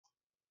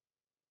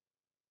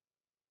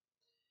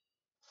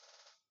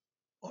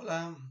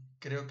Hola,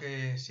 creo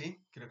que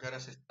sí, creo que ahora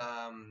se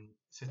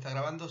está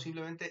grabando.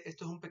 Simplemente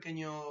esto es un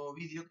pequeño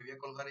vídeo que voy a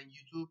colgar en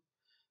YouTube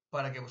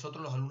para que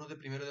vosotros, los alumnos de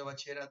primero de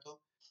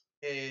bachillerato,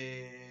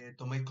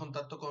 toméis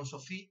contacto con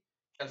Sofía,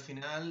 que al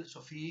final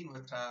Sofía,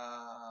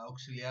 nuestra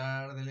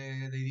auxiliar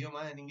de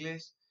idioma en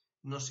inglés,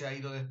 no se ha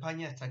ido de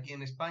España, está aquí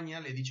en España.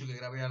 Le he dicho que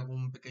grabe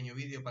algún pequeño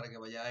vídeo para que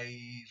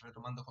vayáis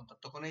retomando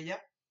contacto con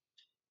ella.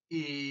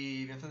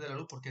 Y voy a encender la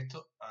luz porque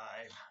esto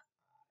es un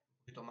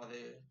poquito más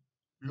de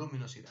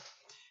luminosidad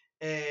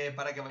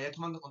para que vayáis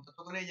tomando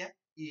contacto con ella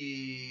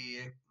y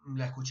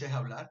la escuchéis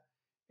hablar.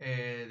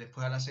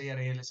 Después a las 6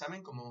 haréis el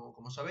examen,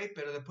 como sabéis,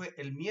 pero después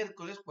el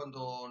miércoles,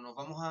 cuando nos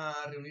vamos a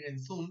reunir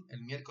en Zoom,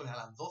 el miércoles a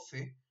las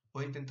 12,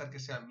 voy a intentar que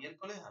sea el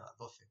miércoles a las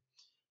 12.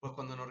 Pues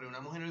cuando nos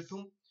reunamos en el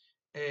Zoom,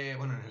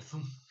 bueno, en el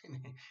Zoom,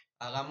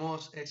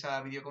 hagamos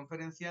esa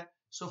videoconferencia,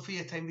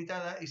 Sofía está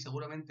invitada y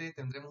seguramente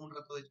tendremos un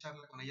rato de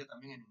charla con ella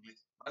también en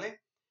inglés,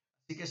 ¿vale?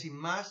 Así que sin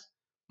más,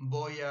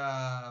 voy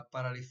a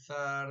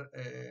paralizar,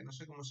 no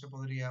sé cómo se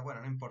podría, bueno,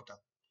 no importa.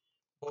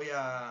 Voy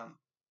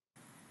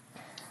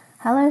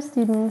Hello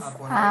students, a I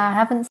poner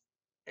haven't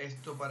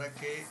esto para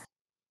que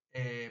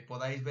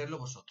podáis verlo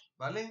vosotros,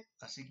 ¿vale?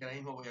 Así que ahora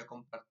mismo voy a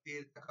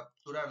compartir, a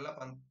capturar la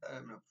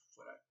pantalla, no,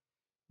 fuera.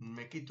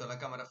 Me quito la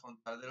cámara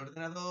frontal del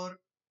ordenador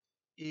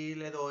y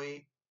le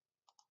doy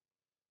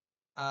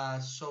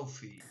a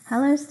Sophie.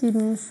 Hello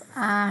students,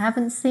 I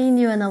haven't seen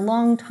you in a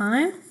long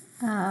time.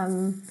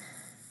 Um,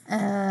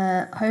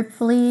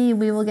 Hopefully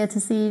we will get to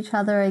see each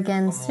other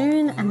again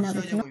soon Como and no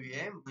that se we oye can muy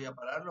bien, voy a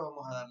pararlo,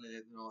 vamos a darle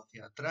de nuevo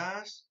hacia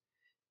atrás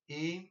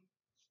y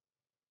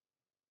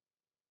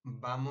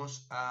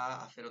vamos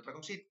a hacer otra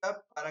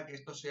cosita para que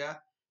esto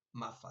sea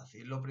más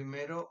fácil. Lo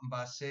primero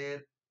va a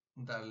ser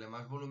darle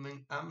más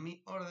volumen a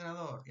mi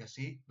ordenador y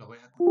así lo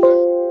vais a escuchar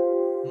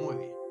muy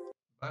bien,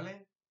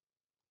 ¿vale?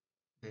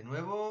 De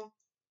nuevo,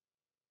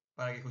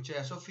 para que escuchéis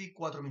a Sophie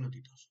 4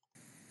 minutitos.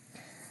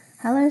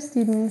 Hello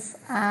students,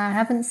 I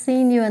haven't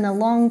seen you in a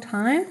long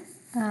time.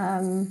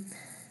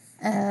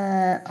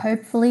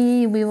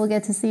 Hopefully we will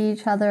get to see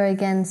each other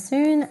again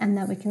soon and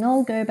that we can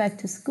all go back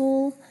to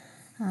school.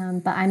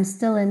 But I'm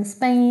still in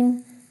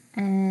Spain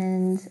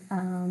and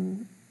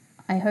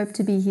I hope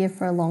to be here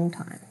for a long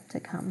time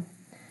to come.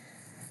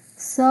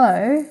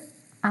 So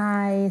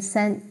I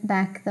sent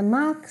back the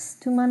marks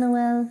to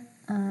Manuel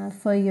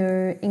for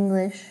your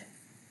English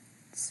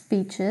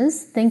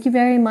speeches. Thank you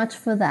very much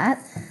for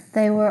that.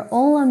 They were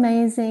all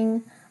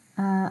amazing.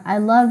 I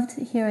loved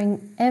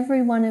hearing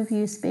every one of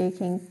you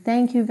speaking.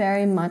 Thank you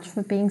very much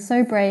for being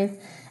so brave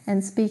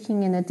and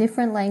speaking in a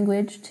different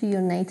language to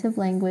your native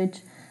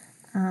language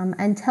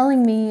and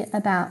telling me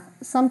about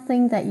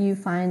something that you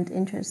find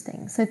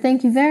interesting. So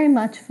thank you very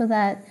much for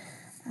that.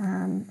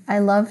 I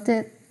loved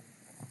it.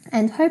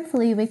 And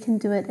hopefully we can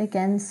do it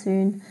again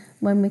soon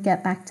when we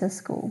get back to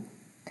school.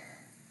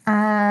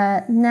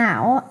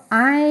 Now,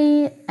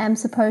 I am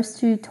supposed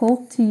to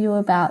talk to you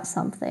about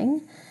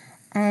something,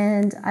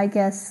 and I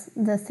guess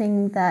the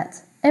thing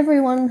that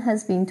everyone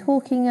has been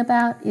talking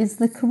about is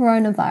the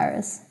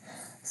coronavirus.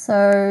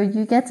 So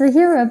you get to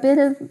hear a bit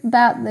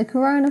about the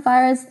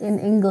coronavirus in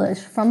English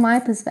from my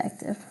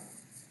perspective.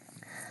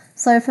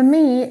 So for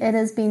me, it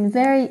has been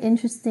very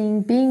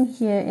interesting being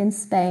here in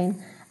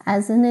Spain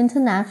as an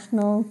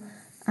international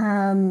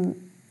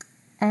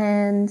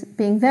and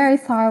being very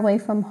far away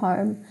from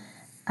home,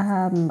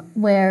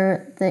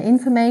 where the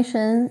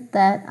information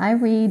that I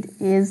read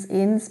is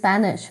in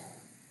Spanish.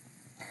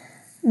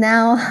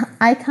 Now,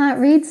 I can't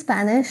read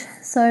Spanish,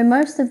 so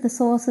most of the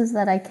sources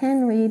that I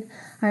can read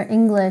are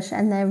English,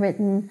 and they're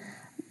written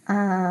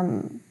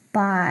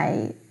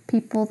by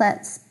people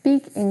that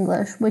speak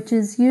English, which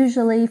is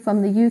usually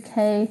from the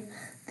UK,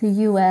 the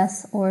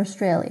US, or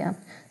Australia.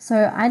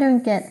 So I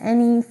don't get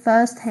any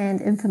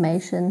first-hand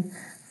information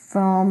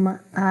from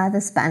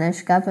the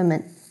Spanish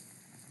government.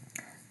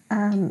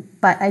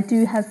 But I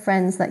do have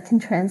friends that can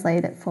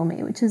translate it for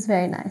me, which is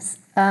very nice.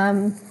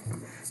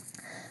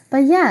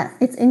 But yeah,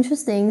 it's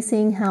interesting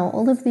seeing how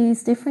all of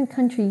these different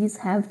countries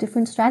have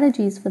different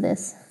strategies for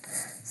this.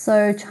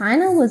 So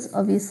China was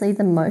obviously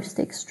the most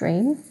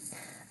extreme.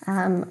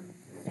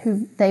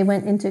 They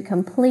went into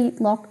complete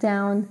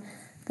lockdown.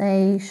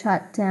 They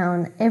shut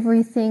down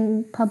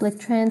everything, public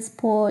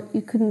transport.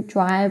 You couldn't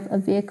drive a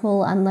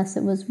vehicle unless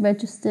it was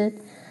registered.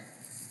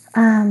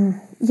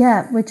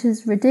 Which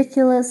is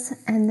ridiculous.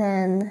 And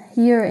then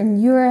here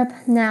in Europe,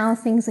 now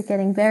things are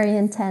getting very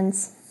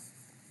intense.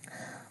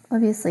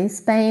 Obviously,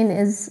 Spain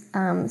is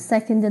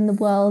second in the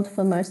world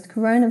for most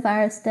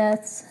coronavirus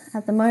deaths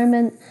at the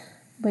moment,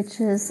 which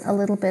is a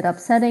little bit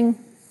upsetting.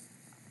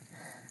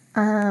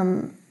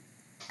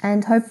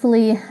 And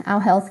hopefully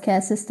our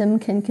healthcare system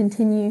can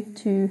continue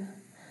to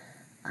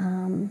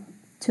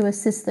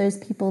assist those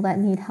people that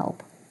need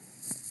help.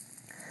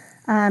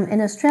 In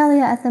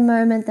Australia at the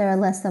moment, there are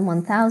less than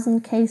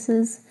 1,000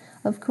 cases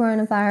of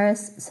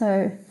coronavirus,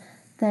 so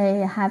they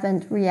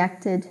haven't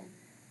reacted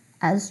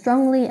as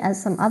strongly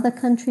as some other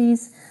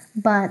countries,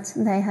 but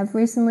they have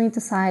recently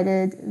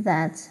decided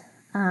that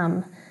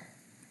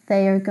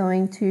they are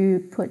going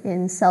to put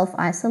in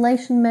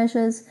self-isolation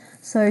measures,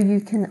 so you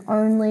can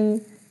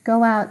only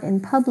go out in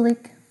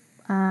public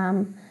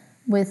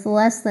with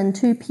less than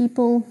 2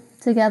 people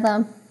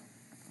together,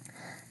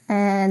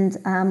 and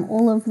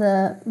all of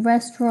the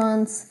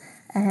restaurants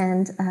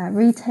and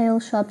retail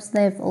shops,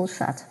 they've all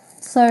shut.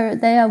 So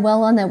they are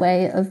well on their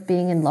way of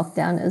being in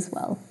lockdown as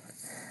well.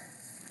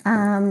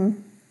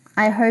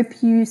 I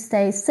hope you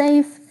stay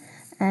safe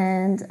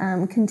and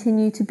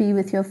continue to be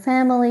with your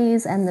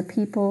families and the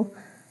people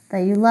that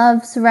you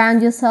love.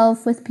 Surround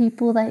yourself with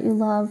people that you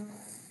love.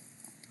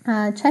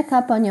 Check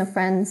up on your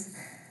friends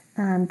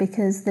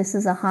because this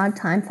is a hard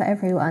time for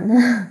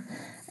everyone.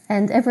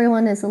 And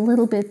everyone is a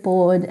little bit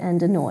bored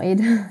and annoyed.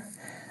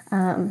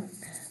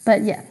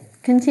 But yeah,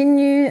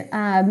 continue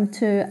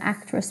to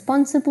act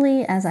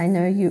responsibly, as I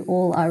know you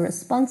all are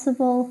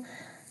responsible.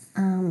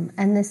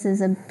 And this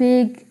is a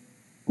big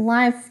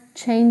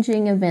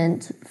life-changing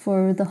event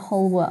for the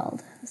whole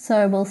world.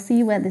 So we'll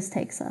see where this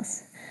takes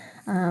us.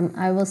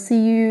 I will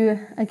see you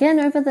again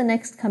over the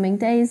next coming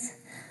days.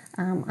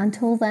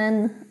 Until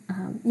then,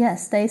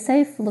 stay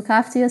safe, look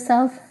after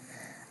yourself,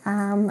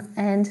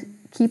 and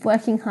keep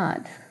working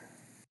hard.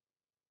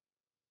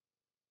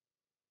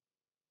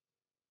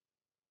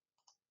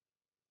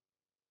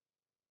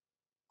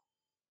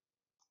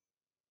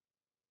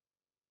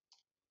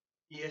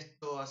 Y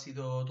esto ha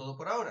sido todo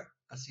por ahora.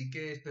 Así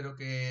que espero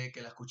que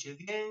la escuchéis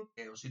bien,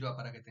 que os sirva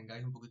para que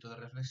tengáis un poquito de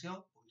reflexión,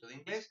 un poquito de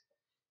inglés.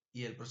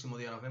 Y el próximo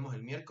día nos vemos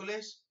el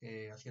miércoles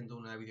haciendo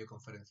una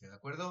videoconferencia, ¿de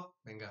acuerdo?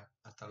 Venga,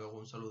 hasta luego,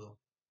 un saludo.